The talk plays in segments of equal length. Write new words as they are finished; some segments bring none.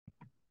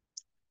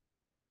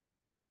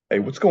Hey,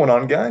 what's going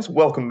on, guys?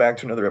 Welcome back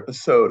to another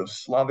episode of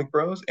Slavic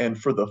Bros. And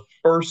for the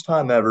first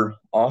time ever,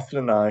 Austin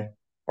and I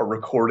are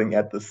recording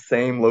at the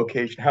same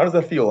location. How does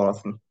that feel,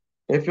 Austin?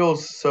 It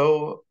feels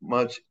so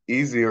much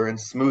easier and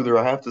smoother,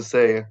 I have to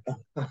say.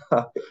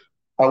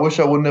 I wish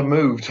I wouldn't have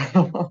moved.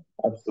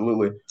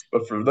 Absolutely.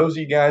 But for those of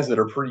you guys that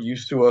are pretty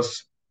used to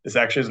us, this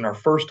actually isn't our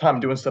first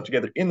time doing stuff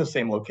together in the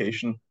same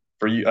location.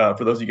 For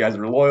those of you guys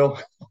that are loyal,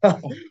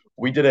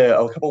 we did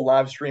a couple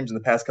live streams in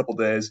the past couple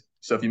days.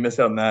 So if you missed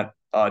out on that,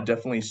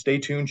 definitely stay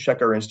tuned.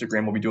 Check our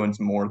Instagram. We'll be doing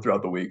some more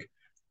throughout the week.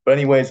 But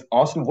anyways,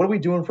 Austin, what are we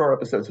doing for our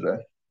episode today?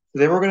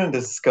 Today we're going to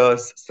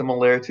discuss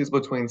similarities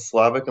between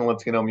Slavic and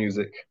Latino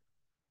music.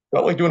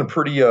 Felt like doing a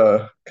pretty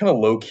kind of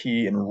low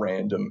key and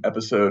random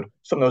episode,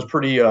 something that was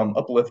pretty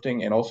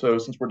uplifting. And also,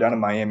 since we're down in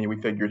Miami,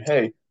 we figured,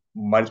 hey,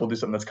 might as well do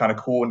something that's kind of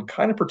cool and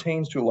kind of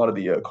pertains to a lot of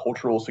the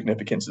cultural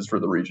significances for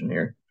the region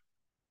here.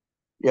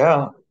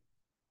 Yeah,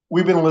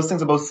 we've been listening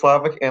to both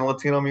Slavic and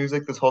Latino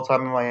music this whole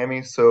time in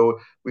Miami, so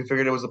we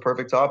figured it was a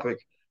perfect topic.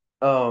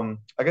 I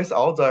guess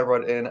I'll dive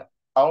right in.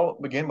 I'll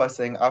begin by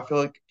saying I feel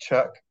like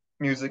Czech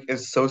music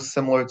is so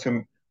similar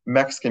to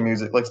Mexican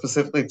music, like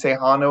specifically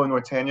Tejano and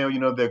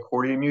Norteño, the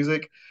accordion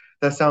music.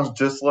 That sounds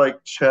just like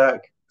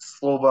Czech,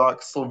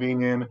 Slovak,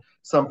 Slovenian,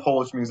 some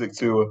Polish music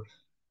too.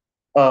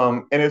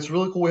 And it's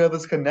really cool we have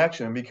this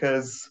connection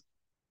because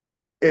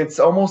it's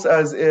almost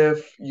as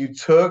if you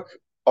took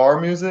our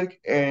music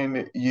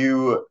and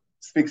you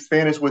speak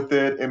Spanish with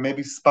it and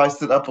maybe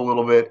spiced it up a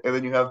little bit, and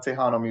then you have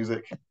Tejano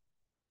music.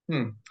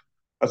 Hmm.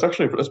 That's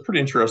pretty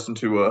interesting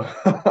to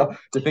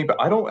to think.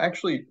 But I don't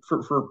actually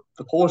for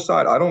the Polish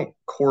side, I don't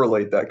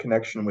correlate that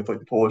connection with like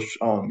the Polish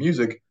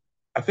music.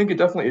 I think it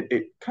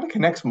kind of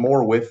connects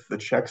more with the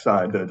Czech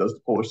side than it does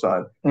the Polish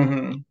side.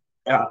 Hmm.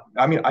 Yeah,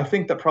 I mean, I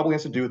think that probably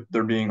has to do with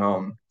there being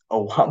a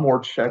lot more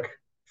Czech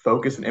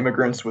focus and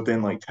immigrants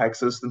within like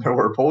Texas than there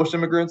were Polish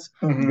immigrants.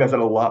 You guys Hmm. had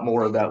a lot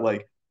more of that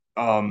like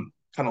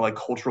kind of like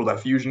cultural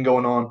diffusion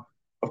going on.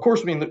 Of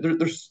course, I mean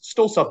there's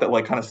still stuff that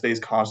like kind of stays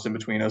constant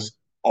between us.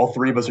 All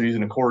three of us are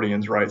using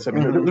accordions, right? So I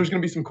mean Hmm. there's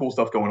going to be some cool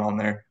stuff going on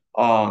there.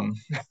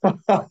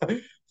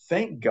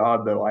 Thank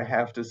God though, I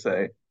have to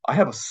say I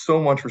have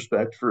so much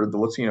respect for the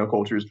Latino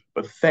cultures,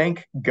 but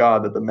thank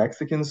God that the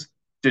Mexicans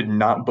did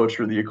not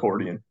butcher the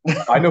accordion.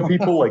 I know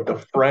people like the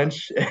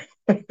French.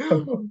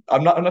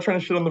 I'm not trying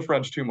to shit on the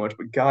French too much,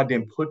 but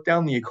goddamn, put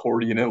down the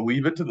accordion and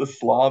leave it to the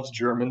Slavs,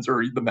 Germans,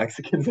 or the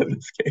Mexicans in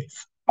this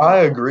case. I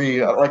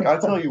agree. Like I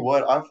tell you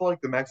what, I feel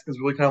like the Mexicans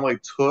really kind of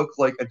like took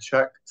like a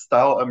Czech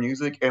style of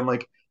music and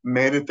like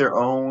made it their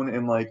own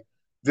and like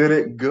did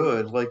it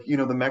good. Like,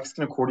 the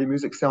Mexican accordion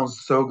music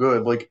sounds so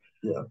good. Like,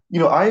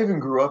 Yeah. I even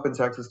grew up in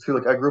Texas too.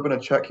 Like I grew up in a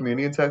Czech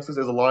community in Texas,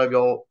 as a lot of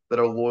y'all that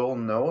are loyal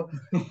know.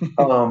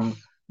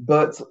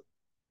 But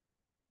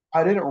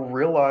I didn't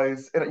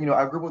realize, and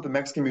I grew up with the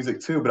Mexican music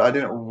too, but I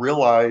didn't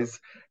realize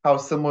how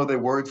similar they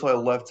were until I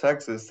left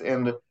Texas.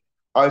 And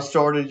I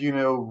started,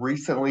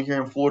 recently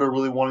here in Florida,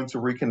 really wanting to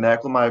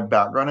reconnect with my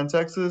background in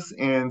Texas.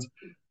 And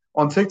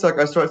on TikTok,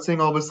 I started seeing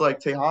all this like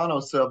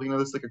Tejano stuff,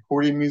 this like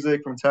accordion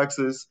music from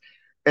Texas.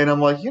 And I'm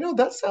like,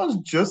 that sounds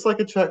just like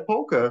a Czech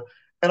polka.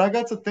 And I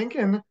got to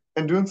thinking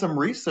and doing some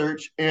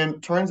research,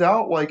 and turns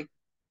out like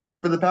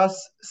for the past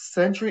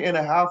century and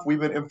a half, we've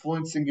been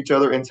influencing each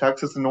other in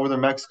Texas and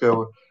northern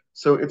Mexico.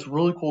 So it's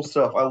really cool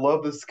stuff. I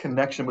love this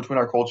connection between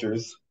our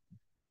cultures.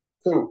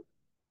 So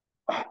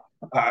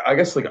I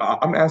guess like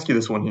I'm gonna ask you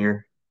this one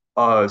here.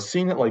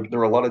 Seeing that like there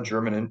were a lot of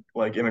German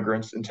like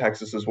immigrants in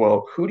Texas as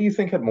well, who do you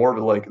think had more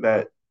of like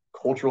that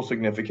cultural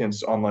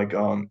significance on like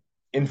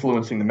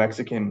influencing the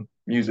Mexican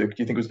music? Do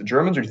you think it was the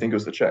Germans or do you think it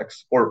was the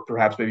Czechs? Or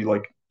perhaps maybe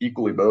like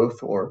equally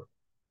both or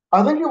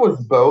I think it was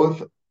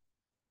both,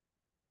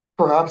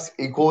 perhaps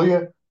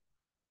equally.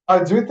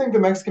 I do think the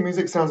Mexican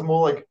music sounds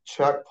more like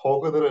Czech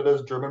polka than it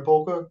does German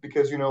polka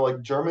because,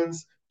 like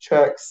Germans,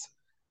 Czechs,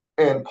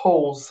 and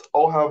Poles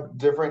all have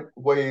different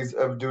ways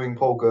of doing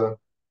polka.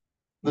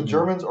 The Mhm.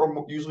 Germans are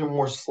usually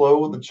more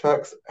slow. The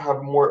Czechs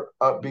have more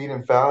upbeat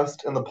and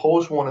fast, and the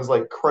Polish one is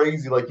like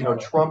crazy, like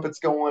trumpets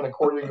going,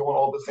 accordion going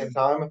all at the same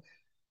time.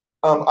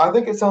 I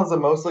think it sounds the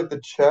most like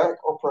the Czech,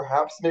 or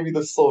perhaps maybe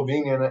the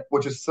Slovenian,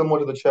 which is similar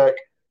to the Czech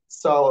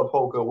style of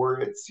polka, where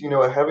it's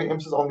a heavy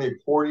emphasis on the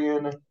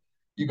accordion.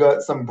 You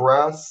got some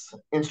brass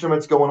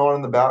instruments going on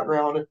in the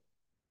background,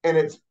 and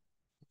it's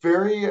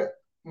very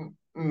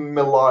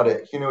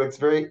melodic. It's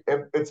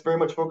very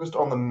much focused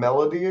on the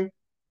melody,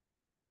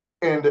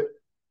 and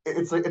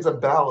it's a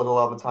ballad a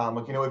lot of the time.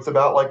 Like it's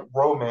about like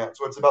romance,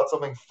 or it's about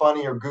something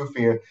funny or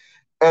goofy.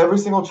 Every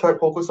single Czech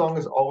polka song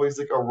is always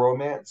like a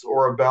romance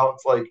or about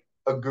like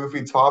a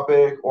goofy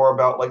topic or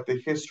about like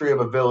the history of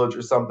a village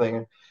or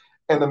something.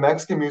 And the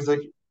Mexican music,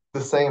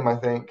 the same, I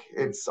think.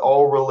 It's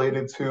all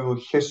related to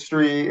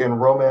history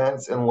and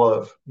romance and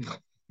love.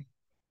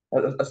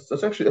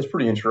 that's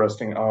pretty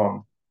interesting.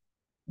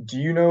 Do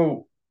you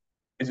know,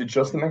 is it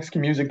just the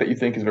Mexican music that you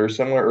think is very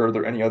similar, or are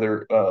there any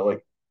other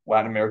like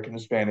Latin American,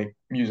 Hispanic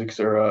musics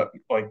or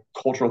like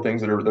cultural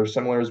things that are they're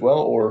similar as well?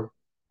 Or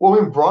Well,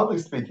 I mean, broadly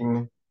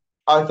speaking,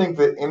 I think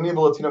that any of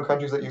the Latino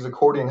countries that use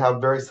accordion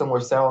have very similar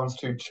sounds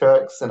to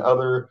Czechs and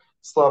other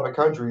Slavic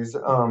countries.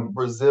 Hmm.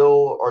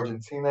 Brazil,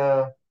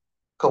 Argentina,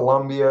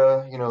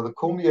 Colombia, the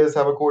cumbias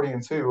have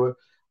accordion too.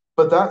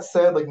 But that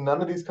said, like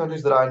none of these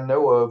countries that I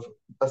know of,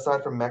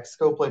 aside from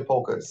Mexico, play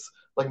polkas.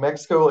 Like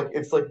Mexico, like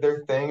it's like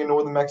their thing in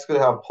northern Mexico to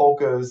have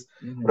polkas,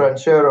 Hmm.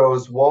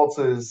 rancheros,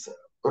 waltzes,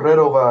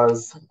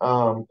 redovas,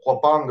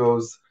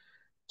 huapangos.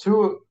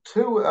 Two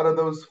out of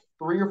those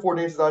three or four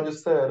dances I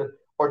just said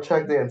are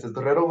Czech dances,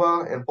 the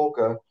redova and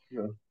polka.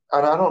 Yeah.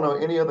 And I don't know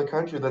any other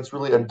country that's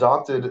really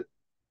adopted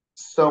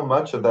so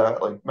much of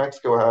that like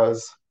Mexico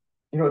has.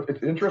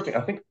 It's interesting.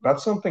 I think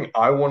that's something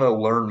I want to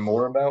learn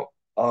more about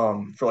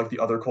for like the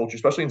other culture,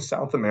 especially in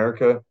South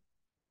America.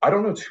 I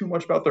don't know too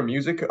much about their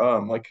music,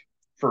 like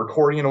for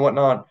accordion and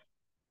whatnot.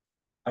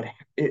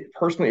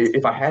 Personally,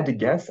 if I had to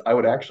guess, I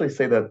would actually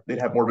say that they'd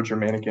have more of a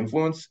Germanic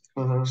influence,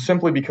 Hmm.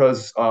 simply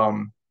because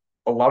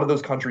a lot of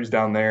those countries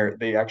down there,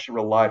 they actually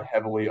relied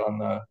heavily on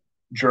the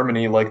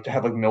Germany, like to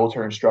have like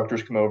military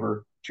instructors come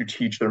over to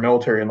teach their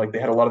military, and like they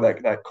had a lot of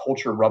that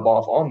culture rub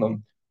off on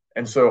them.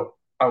 And so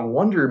I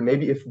wonder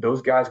maybe if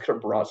those guys could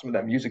have brought some of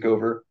that music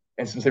over,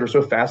 and since they were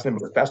so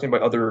fascinated by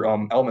other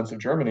elements of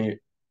Germany,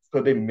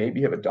 could they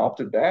maybe have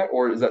adopted that,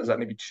 or is that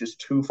maybe just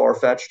too far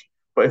fetched?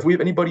 But if we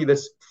have anybody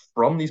that's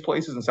from these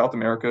places in South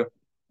America,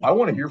 I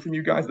want to hear from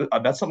you guys.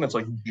 That's something that's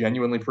like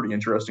genuinely pretty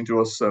interesting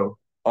to us. So,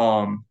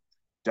 um,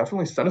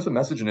 definitely send us a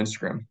message on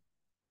Instagram.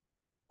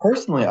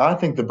 Personally, I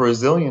think the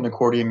Brazilian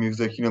accordion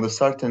music, the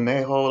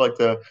sertanejo, like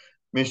the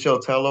Michel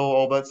Tello,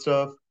 all that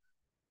stuff,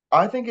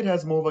 I think it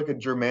has more of like a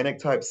Germanic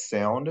type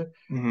sound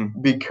Hmm.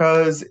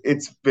 because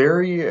it's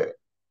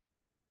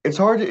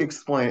hard to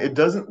explain. It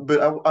doesn't, but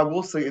I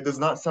will say it does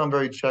not sound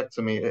very Czech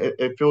to me.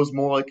 It feels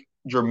more like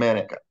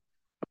Germanic.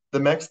 The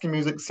Mexican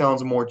music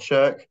sounds more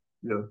Czech.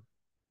 Yeah.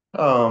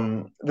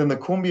 Then the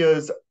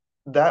cumbias,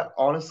 that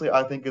honestly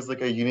I think is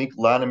like a unique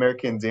Latin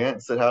American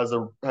dance that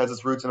has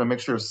its roots in a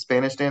mixture of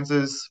Spanish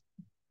dances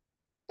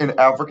and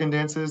African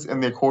dances,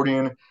 and the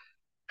accordion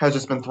has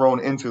just been thrown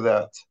into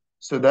that.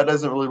 So that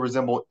doesn't really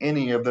resemble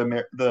any of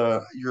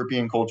the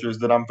European cultures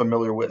that I'm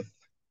familiar with.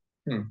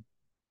 Hmm.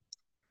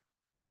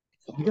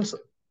 I guess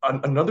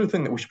another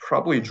thing that we should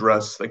probably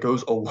address that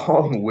goes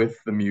along with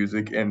the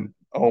music, and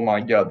oh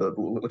my God, the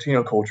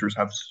Latino cultures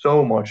have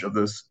so much of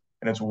this,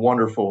 and it's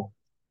wonderful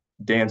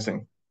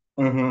dancing.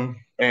 Hmm.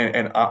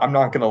 I'm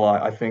not gonna lie,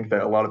 I think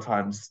that a lot of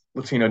times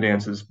Latino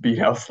dances beat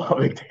out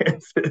Slavic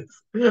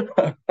dances.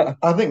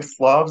 I think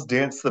Slavs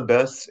dance the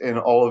best in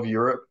all of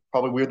Europe.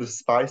 Probably we're the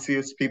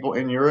spiciest people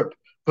in Europe,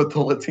 but the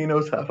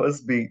Latinos have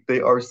us beat. They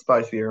are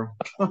spicier.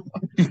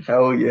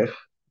 Hell yeah.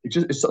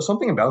 It's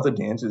something about the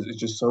dances is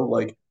just so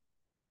like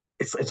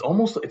it's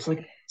almost it's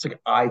like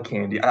eye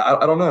candy.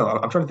 I don't know.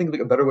 I'm trying to think of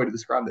like a better way to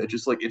describe it. It's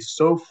just like it's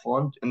so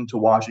fun and to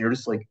watch and you're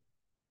just like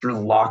you're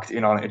locked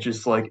in on it. It's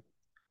just like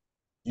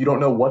you don't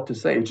know what to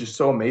say. It's just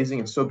so amazing.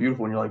 It's so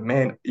beautiful. And you're like,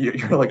 man,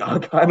 you're like, I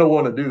kind of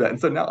want to do that. And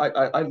so now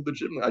I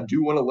legitimately, I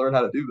do want to learn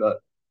how to do that,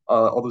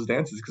 all those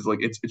dances, because like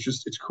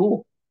it's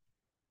cool.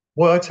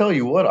 Well, I tell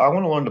you what, I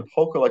want to learn to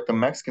polka like the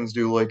Mexicans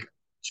do. Like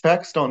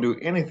Czechs don't do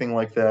anything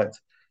like that.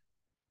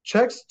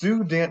 Czechs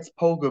do dance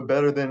polka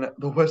better than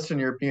the Western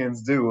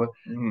Europeans do.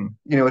 Mhm.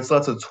 It's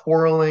lots of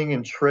twirling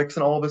and tricks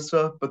and all this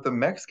stuff, but the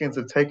Mexicans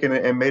have taken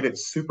it and made it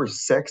super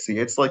sexy.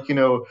 It's like,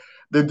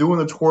 they're doing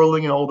the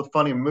twirling and all the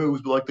funny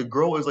moves, but like the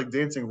girl is like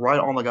dancing right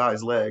on the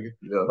guy's leg.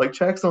 Yeah. Like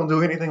Czechs don't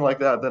do anything like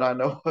that I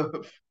know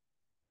of.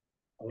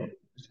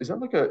 Is there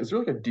like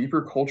a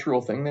deeper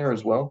cultural thing there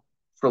as well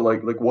for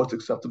like what's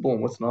acceptable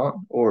and what's not?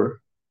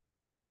 Or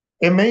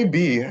It may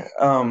be.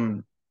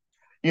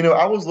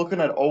 I was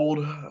looking at old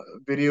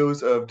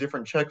videos of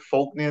different Czech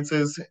folk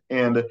dances,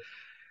 and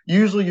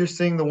usually you're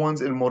seeing the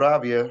ones in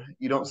Moravia.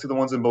 You don't see the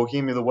ones in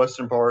Bohemia, the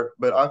western part.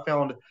 But I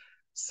found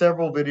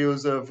several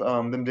videos of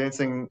them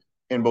dancing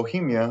in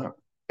Bohemia,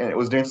 and it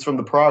was dances from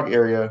the Prague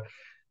area.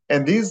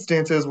 And these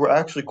dances were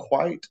actually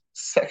quite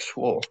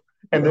sexual,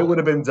 and they yeah, would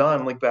have been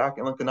done like back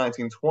in like the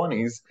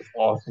 1920s. it's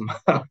awesome.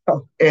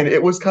 And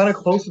it was kind of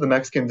close to the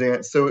Mexican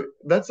dance. So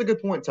that's a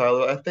good point,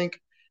 Tyler. I think,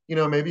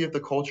 maybe if the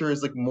culture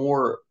is like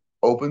more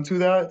open to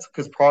that,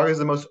 because Prague is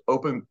the most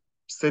open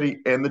city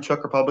in the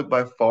Czech Republic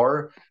by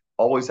far,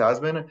 always has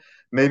been,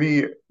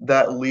 maybe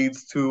that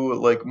leads to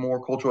like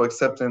more cultural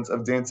acceptance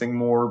of dancing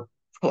more,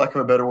 for lack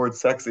of a better word,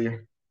 sexy.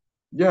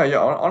 Yeah, yeah.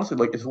 Honestly,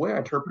 like it's the way I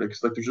interpret it,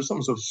 because like there's just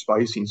something so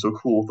spicy and so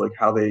cool with like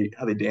how they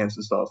dance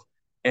and stuff.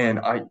 And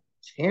I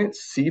can't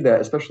see that,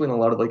 especially in a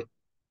lot of like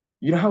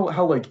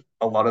how like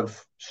a lot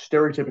of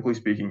stereotypically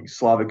speaking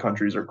Slavic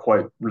countries are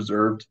quite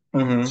reserved,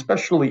 Hmm.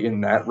 especially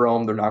in that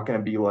realm. They're not going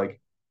to be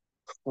like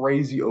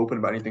crazy open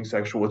about anything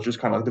sexual. It's just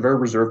kind of like the very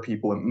reserved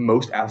people in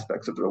most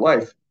aspects of their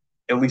life,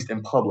 at least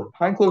in public.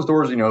 Behind closed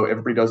doors,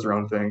 everybody does their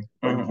own thing,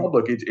 but in Hmm.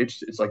 public,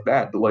 it's like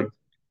that. But like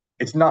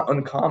it's not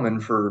uncommon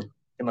for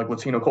in like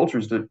Latino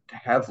cultures to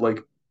have like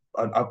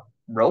a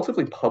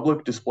relatively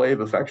public display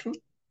of affection,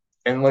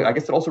 and like I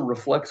guess it also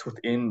reflects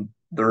within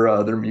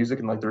their music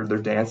and like their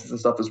dances and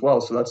stuff as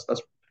well. So that's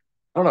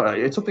I don't know.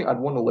 It's something I'd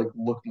want to like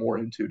look more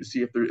into to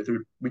see if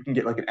we can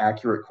get like an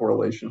accurate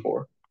correlation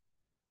for.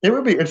 It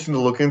would be interesting to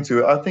look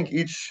into. I think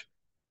each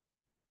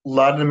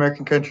Latin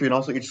American country and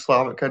also each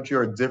Slavic country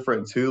are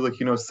different too. Like,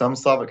 some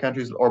Slavic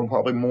countries are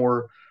probably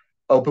more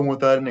open with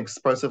that and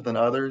expressive than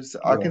others.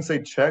 I Yeah. can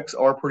say Czechs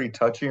are pretty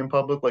touchy in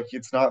public. Like,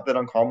 it's not that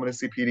uncommon to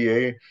see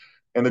PDA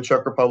in the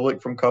Czech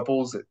Republic from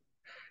couples.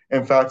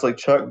 In fact, like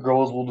Czech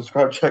girls will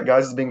describe Czech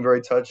guys as being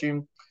very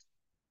touchy.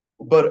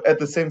 But at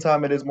the same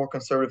time, it is more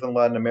conservative than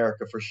Latin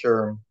America for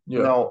sure.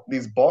 Yeah. Now,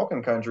 these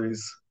Balkan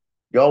countries,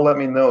 y'all let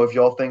me know if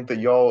y'all think that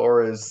y'all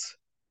are as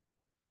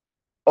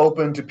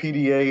open to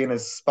PDA and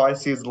as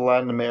spicy as the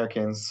Latin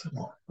Americans,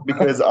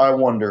 because I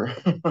wonder.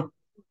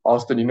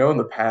 Austin, in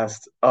the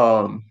past,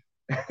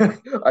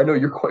 I know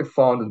you're quite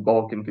fond of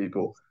Balkan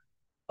people,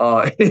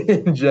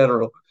 in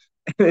general.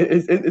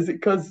 Is it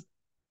because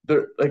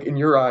they're like in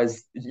your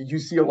eyes, you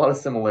see a lot of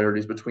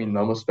similarities between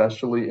them,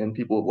 especially in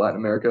people of Latin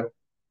America?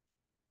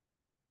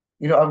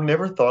 I've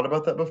never thought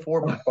about that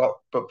before,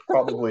 but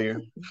probably.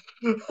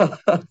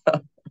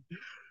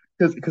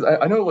 Because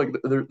I know like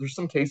there's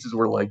some cases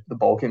where like the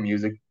Balkan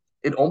music,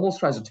 it almost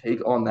tries to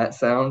take on that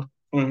sound.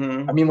 I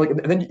Hmm. mean, like, and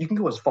then you can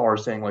go as far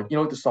as saying like,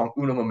 like the song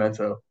Uno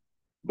Momento,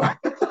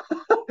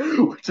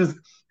 which is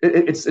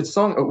it's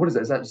song. What is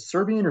that? Is that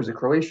Serbian or is it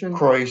Croatian? It's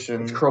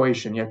Croatian.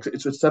 Croatian. Yeah,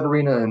 it's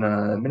Severina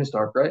and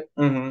Ministark, right?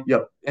 Hmm.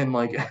 Yep. And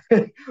like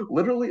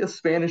literally a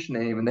Spanish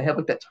name, and they have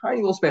like that tiny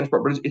little Spanish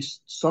part, but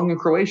it's sung in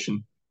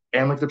Croatian,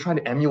 and like they're trying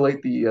to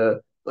emulate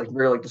the like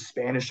very like the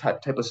Spanish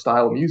type of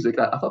style of music.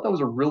 I thought that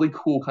was a really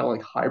cool kind of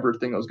like hybrid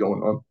thing that was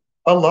going on.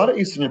 A lot of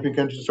Eastern European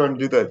countries are starting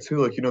to do that too.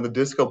 Like, the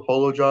disco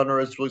polo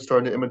genre is really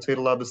starting to imitate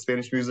a lot of the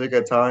Spanish music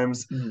at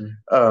times.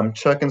 Mhm.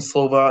 Czech and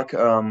Slovak,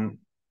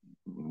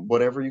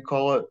 whatever you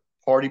call it,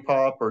 party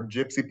pop or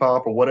gypsy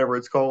pop or whatever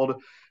it's called,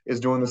 is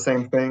doing the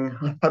same thing.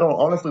 I don't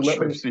honestly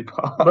Gypsy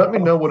let me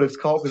pop. know what it's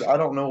called because I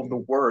don't know the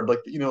word. Like,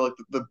 like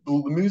the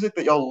music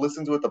that y'all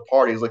listen to at the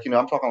parties, like,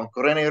 I'm talking like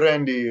Rene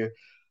Rendi,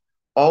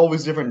 all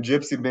these different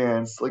gypsy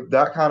bands, like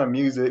that kind of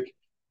music.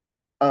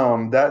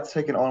 That's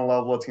taken on a lot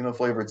of Latino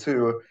flavor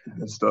too.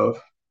 And stuff.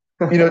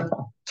 You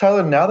know,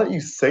 Tyler, now that you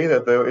say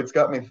that though, it's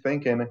got me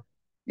thinking,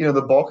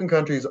 the Balkan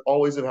countries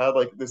always have had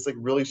like this like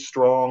really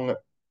strong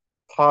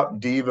pop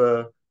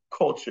diva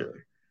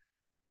culture.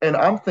 And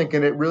I'm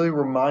thinking it really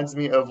reminds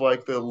me of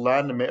like the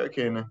Latin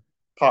American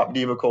pop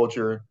diva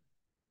culture.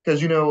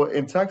 Because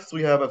in Texas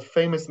we have a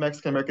famous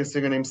Mexican American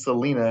singer named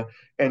Selena,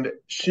 and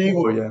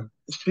Oh yeah.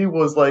 she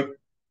was like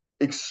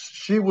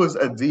she was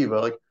a diva.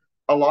 Like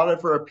a lot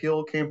of her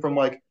appeal came from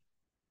like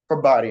her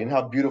body and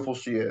how beautiful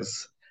she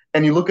is.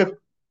 And you look at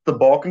the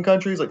Balkan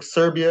countries like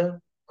Serbia,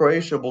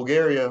 Croatia,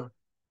 Bulgaria,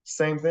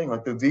 same thing.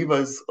 Like the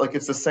divas, like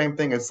it's the same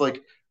thing. It's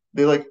like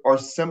they like are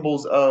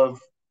symbols of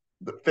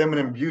the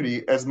feminine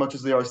beauty as much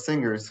as they are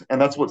singers, and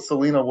that's what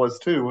Selena was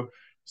too.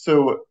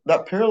 So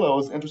that parallel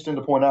is interesting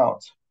to point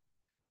out.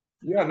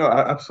 Yeah, no,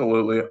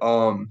 absolutely.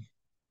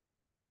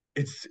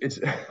 It's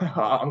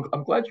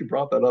I'm glad you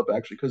brought that up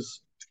actually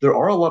because there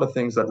are a lot of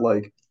things that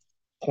like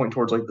point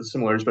towards like the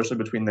similarity, especially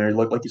between there,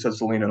 like you said,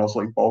 Selena and also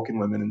like Balkan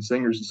women and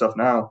singers and stuff.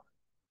 Now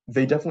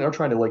they definitely are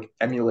trying to like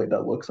emulate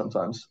that look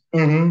sometimes.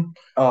 Hmm.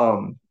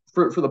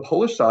 For the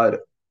Polish side,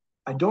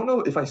 I don't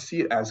know if I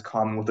see it as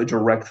common with a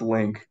direct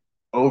link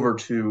over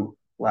to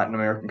Latin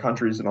American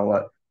countries and all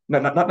that.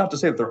 Not to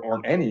say that there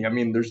aren't any. I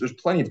mean, there's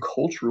plenty of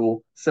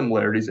cultural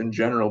similarities in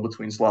general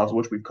between Slavs,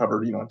 which we've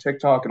covered, on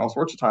TikTok and all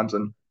sorts of times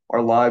in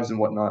our lives and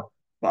whatnot.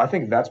 But I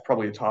think that's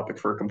probably a topic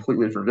for a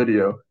completely different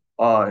video,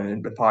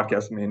 and the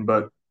podcast. I mean,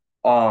 but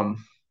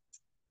um,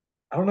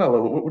 I don't know.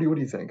 What do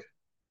you think?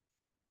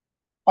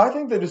 I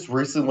think that just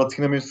recent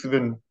Latino music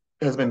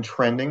has been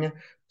trending.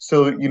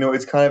 So,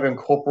 it's kind of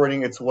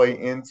incorporating its way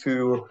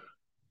into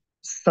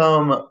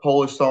some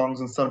Polish songs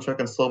and some Czech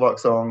and Slovak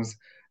songs.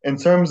 In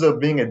terms of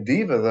being a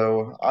diva,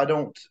 though, I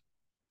don't.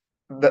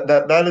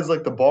 That is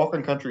like the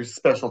Balkan country's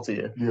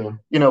specialty.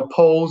 Yeah.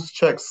 Poles,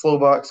 Czechs,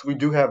 Slovaks, we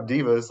do have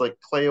divas like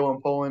Cleo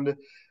in Poland,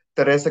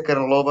 Teresa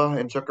Karnalova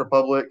in Czech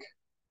Republic,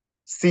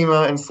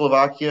 Sima in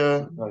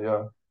Slovakia, Oh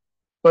yeah.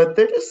 but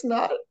they're just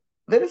not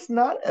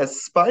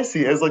as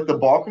spicy as like the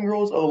Balkan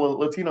girls or the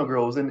Latino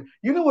girls. And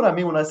you know what I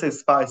mean when I say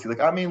spicy?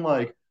 Like I mean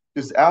like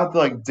just out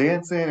there like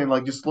dancing and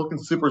like just looking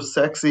super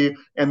sexy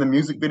in the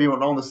music video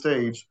and on the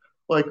stage.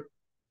 Like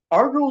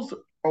our girls,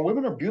 our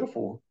women are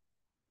beautiful,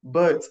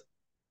 but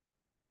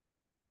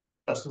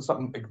That's just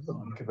something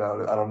exotic about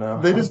it. I don't know.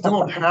 they just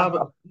don't have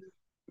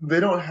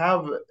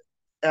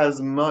as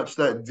much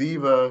that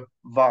diva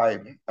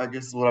vibe, I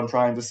guess is what I'm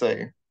trying to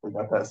say. We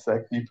got that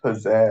sexy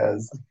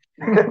pizzazz.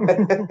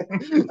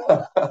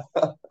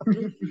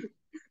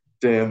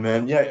 Damn,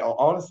 man. Yeah,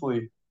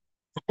 honestly,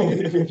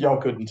 if y'all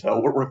couldn't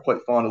tell, we're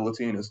quite fond of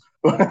Latinas.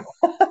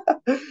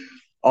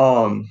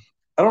 um,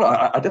 I don't know.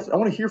 I definitely I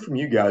want to hear from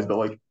you guys, but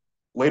like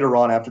later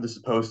on after this is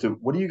posted,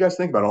 what do you guys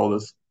think about all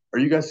this? Are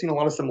you guys seeing a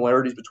lot of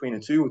similarities between the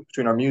two,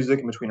 between our music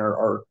and between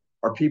our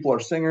people, our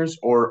singers,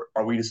 or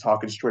are we just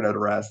talking straight out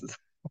of our asses?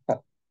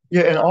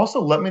 Yeah, and also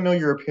let me know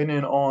your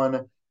opinion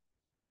on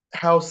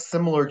how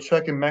similar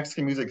Czech and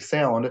Mexican music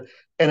sound.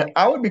 And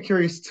I would be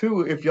curious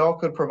too if y'all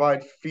could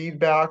provide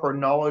feedback or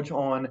knowledge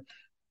on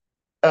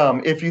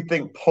if you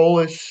think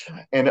Polish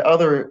and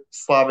other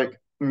Slavic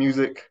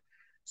music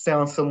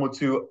sounds similar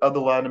to other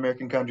Latin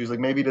American countries. Like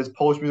maybe does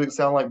Polish music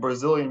sound like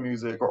Brazilian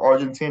music or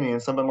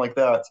Argentinian, something like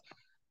that?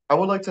 I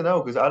would like to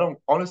know because I don't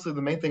honestly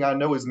the main thing I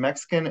know is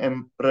Mexican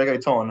and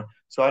reggaeton.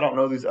 So I don't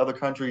know these other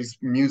countries'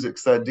 music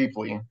that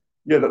deeply.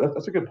 Yeah,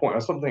 that's a good point.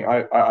 That's something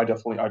I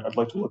definitely I'd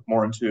like to look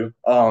more into.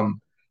 Yeah,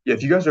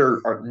 if you guys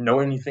are know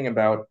anything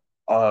about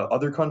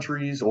other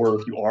countries, or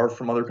if you are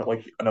from other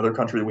like another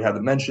country that we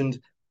haven't mentioned,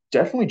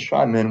 definitely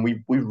chime in.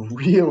 We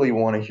really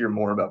want to hear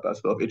more about that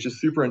stuff. It's just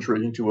super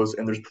intriguing to us,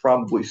 and there's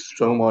probably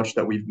so much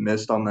that we've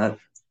missed on that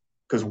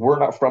because we're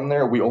not from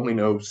there. We only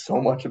know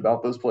so much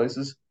about those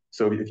places.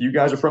 So if you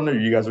guys are from there,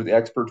 you guys are the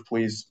experts.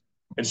 Please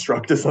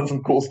instruct us on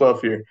some cool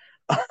stuff here.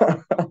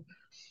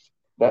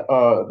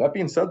 That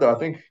being said, though, I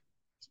think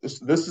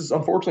this is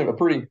unfortunately a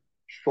pretty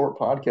short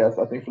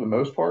podcast. I think for the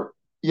most part,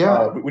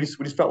 Yeah, we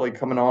just felt like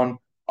coming on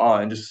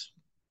and just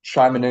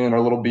chiming in our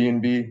little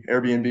B&B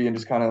Airbnb and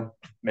just kind of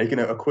making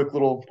a quick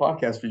little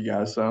podcast for you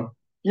guys. So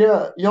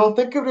yeah, y'all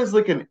think of it as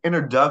like an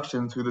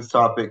introduction to this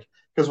topic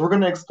because we're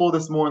going to explore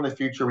this more in the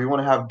future. We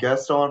want to have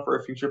guests on for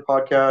a future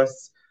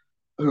podcast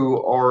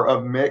who are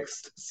of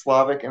mixed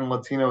Slavic and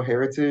Latino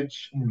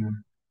heritage,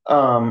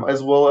 Mhm.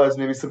 as well as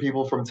maybe some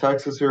people from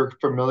Texas who are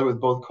familiar with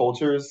both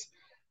cultures.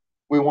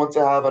 We want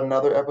to have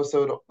another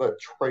episode that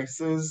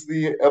traces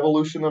the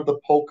evolution of the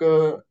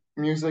polka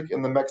music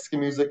and the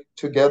Mexican music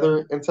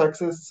together in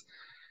Texas.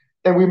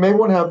 And we may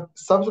want to have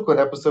subsequent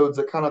episodes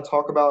that kind of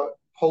talk about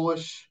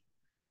Polish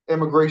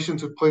immigration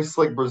to places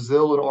like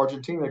Brazil and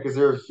Argentina because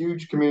there are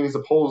huge communities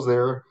of Poles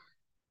there,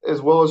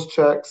 as well as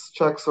Czechs.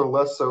 Czechs are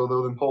less so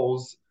though than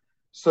Poles.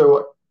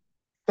 So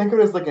think of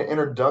it as like an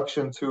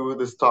introduction to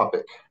this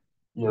topic.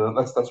 yeah,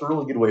 that's a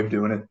really good way of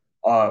doing it.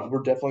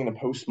 We're definitely gonna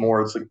post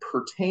more. It's like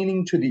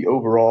pertaining to the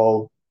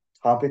overall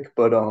topic,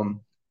 but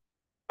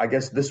I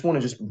guess this one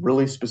is just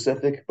really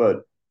specific. But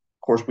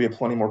of course, we have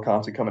plenty more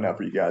content coming out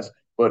for you guys.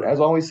 But as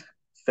always,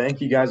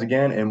 thank you guys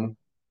again, and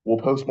we'll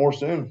post more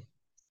soon.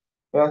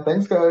 Yeah,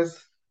 thanks, guys.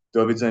 Do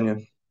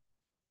widzenia.